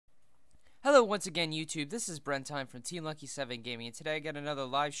Hello once again, YouTube. This is Brenttime from Team Lucky 7 Gaming, and today I got another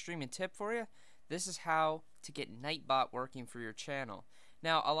live streaming tip for you. This is how to get Nightbot working for your channel.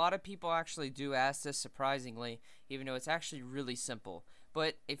 Now, a lot of people actually do ask this, surprisingly, even though it's actually really simple.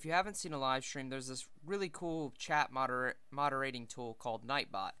 But if you haven't seen a live stream, there's this really cool chat moderating tool called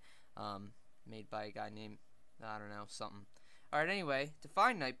Nightbot, made by a guy named, I don't know, something. Alright, anyway, to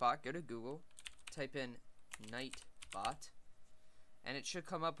find Nightbot, go to Google, type in Nightbot, and it should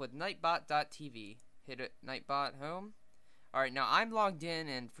come up with nightbot.tv. Hit it, Nightbot home. Alright, now I'm logged in,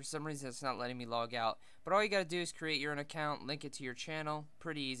 and for some reason it's not letting me log out. But all you gotta do is create your own account, link it to your channel.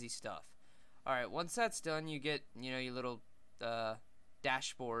 Pretty easy stuff. Alright, once that's done, you get, your little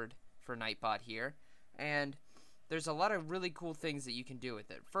dashboard for Nightbot here. And there's a lot of really cool things that you can do with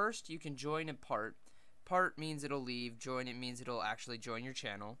it. First, you can join and part. Part means it'll leave. Join, it means it'll actually join your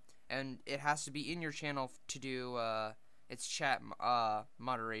channel. And it has to be in your channel to do its chat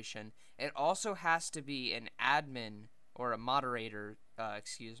moderation. It also has to be an admin or a moderator,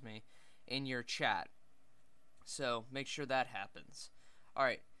 in your chat. So make sure that happens.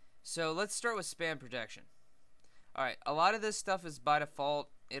 Alright, so let's start with spam protection. Alright, a lot of this stuff is by default.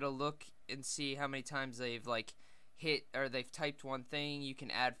 It'll look and see how many times they've hit or they've typed one thing. You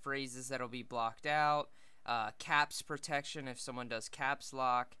can add phrases that'll be blocked out. Caps protection if someone does caps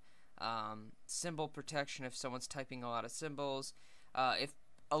lock. Symbol protection if someone's typing a lot of symbols. If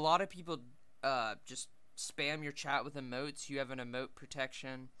a lot of people just spam your chat with emotes, you have an emote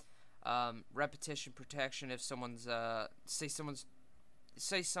protection. Repetition protection if someone's say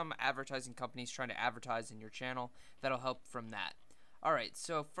some advertising company's trying to advertise in your channel, that'll help from that. Alright,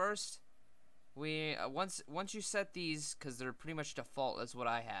 so first we once you set these, because they're pretty much default as what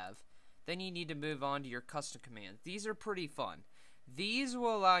I have, then you need to move on to your custom commands. These are pretty fun. These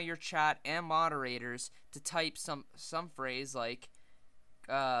will allow your chat and moderators to type some phrase like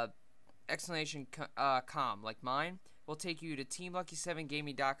exclamation com, like mine will take you to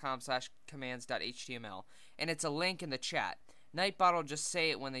teamlucky7gaming.com/commands.html, and it's a link in the chat. Nightbot will just say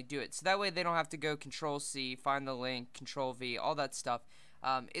it when they do it, so that way they don't have to go Control-C, find the link, Control-V, all that stuff.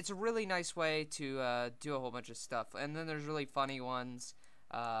 It's a really nice way to do a whole bunch of stuff, and then there's really funny ones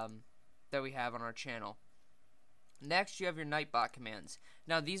that we have on our channel. Next, you have your Nightbot commands.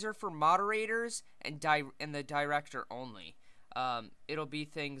 Now, these are for moderators and the director only. It'll be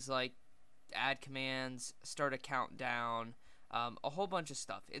things like add commands, start a countdown, a whole bunch of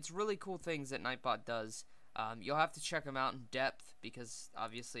stuff. It's really cool things that Nightbot does. You'll have to check them out in depth because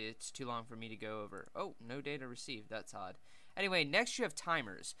obviously it's too long for me to go over. Oh, no data received. That's odd. Anyway, next you have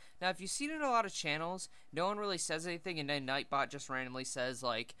timers. Now, if you've seen it in a lot of channels, no one really says anything, and then Nightbot just randomly says,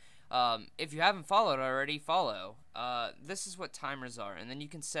 like, if you haven't followed already, follow. This is what timers are, and then you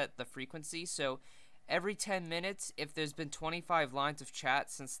can set the frequency. So every 10 minutes, if there's been 25 lines of chat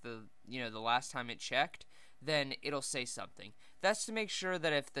since the last time it checked, then it'll say something. That's to make sure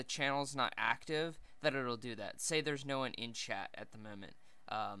that if the channel's not active, that it'll do that. Say there's no one in chat at the moment,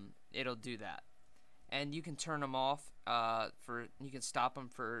 it'll do that. And you can turn them off you can stop them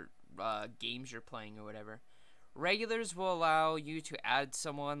for games you're playing or whatever. Regulars will allow you to add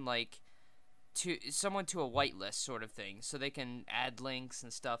someone to a whitelist sort of thing, so they can add links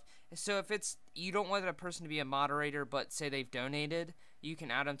and stuff. So if you don't want a person to be a moderator, but say they've donated, you can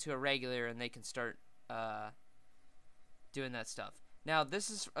add them to a regular and they can start doing that stuff. Now, this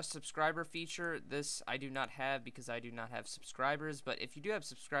is a subscriber feature. This I do not have because I do not have subscribers, but if you do have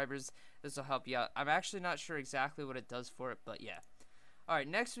subscribers, this will help you out. I'm actually not sure exactly what it does for it, but yeah. Alright,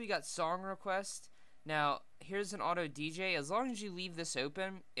 next we got song request. Now, here's an auto DJ. As long as you leave this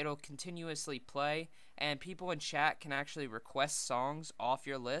open, it'll continuously play, and people in chat can actually request songs off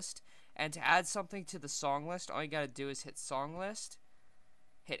your list. And to add something to the song list, all you gotta do is hit song list,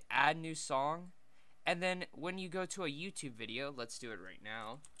 hit add new song, and then when you go to a YouTube video, let's do it right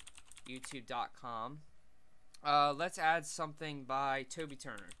now, youtube.com, let's add something by Toby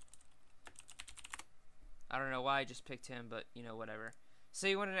Turner. I don't know why I just picked him, but whatever.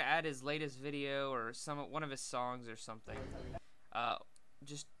 Say you wanted to add his latest video or one of his songs or something.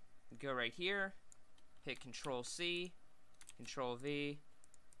 Just go right here, hit Control-C, Control-V,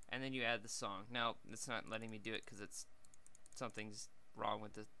 and then you add the song. Now, it's not letting me do it because something's wrong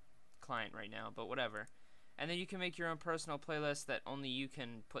with the client right now, but whatever. And then you can make your own personal playlist that only you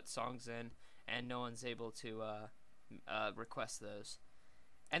can put songs in, and no one's able to request those.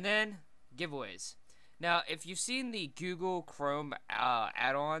 And then giveaways. Now, if you've seen the Google Chrome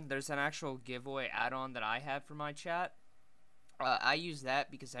add-on, there's an actual giveaway add-on that I have for my chat. I use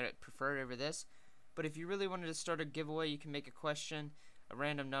that because I prefer it over this. But if you really wanted to start a giveaway, you can make a question, a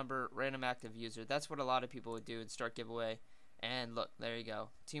random number, random active user. That's what a lot of people would do and start giveaway. And look, there you go.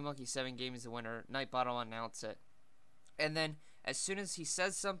 Team Lucky 7 Gaming is the winner. Nightbot will announce it. And then as soon as he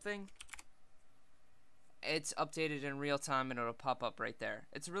says something, it's updated in real time and it'll pop up right there.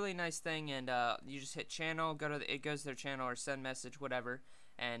 It's a really nice thing, and you just hit channel, it goes to their channel, or send message, whatever,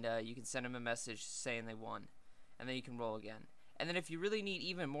 and you can send them a message saying they won, and then you can roll again. And then if you really need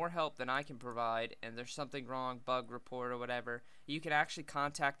even more help than I can provide, and there's something wrong, bug report or whatever, you can actually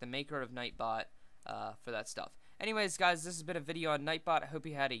contact the maker of Nightbot for that stuff. Anyways, guys, this has been a video on Nightbot. I hope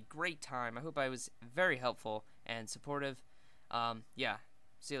you had a great time. I hope I was very helpful and supportive. Yeah,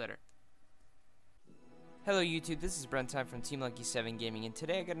 see you later. Hello YouTube, this is Brenttime from Team Lucky 7 Gaming, and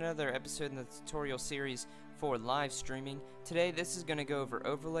today I got another episode in the tutorial series for live streaming. Today this is going to go over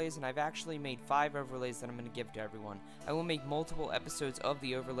overlays, and I've actually made 5 overlays that I'm going to give to everyone. I will make multiple episodes of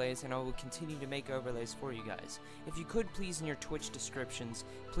the overlays, and I will continue to make overlays for you guys. If you could please, in your Twitch descriptions,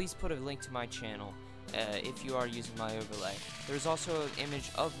 please put a link to my channel if you are using my overlay. There's also an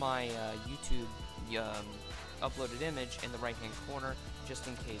image of my YouTube uploaded image in the right hand corner, just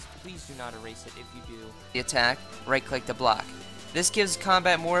in case. Please do not erase it if you do. The attack, right click to block. This gives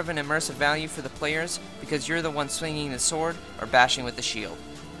combat more of an immersive value for the players because you're the one swinging the sword or bashing with the shield.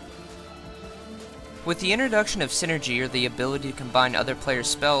 With the introduction of synergy, or the ability to combine other players'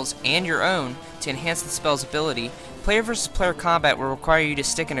 spells and your own to enhance the spell's ability, player versus player combat will require you to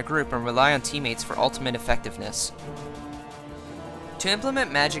stick in a group and rely on teammates for ultimate effectiveness. To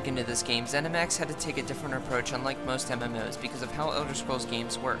implement magic into this game, ZeniMax had to take a different approach, unlike most MMOs, because of how Elder Scrolls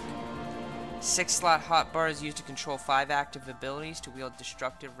games work. 6-slot hotbar is used to control 5 active abilities, to wield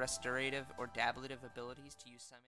destructive, restorative, or dablative abilities, to use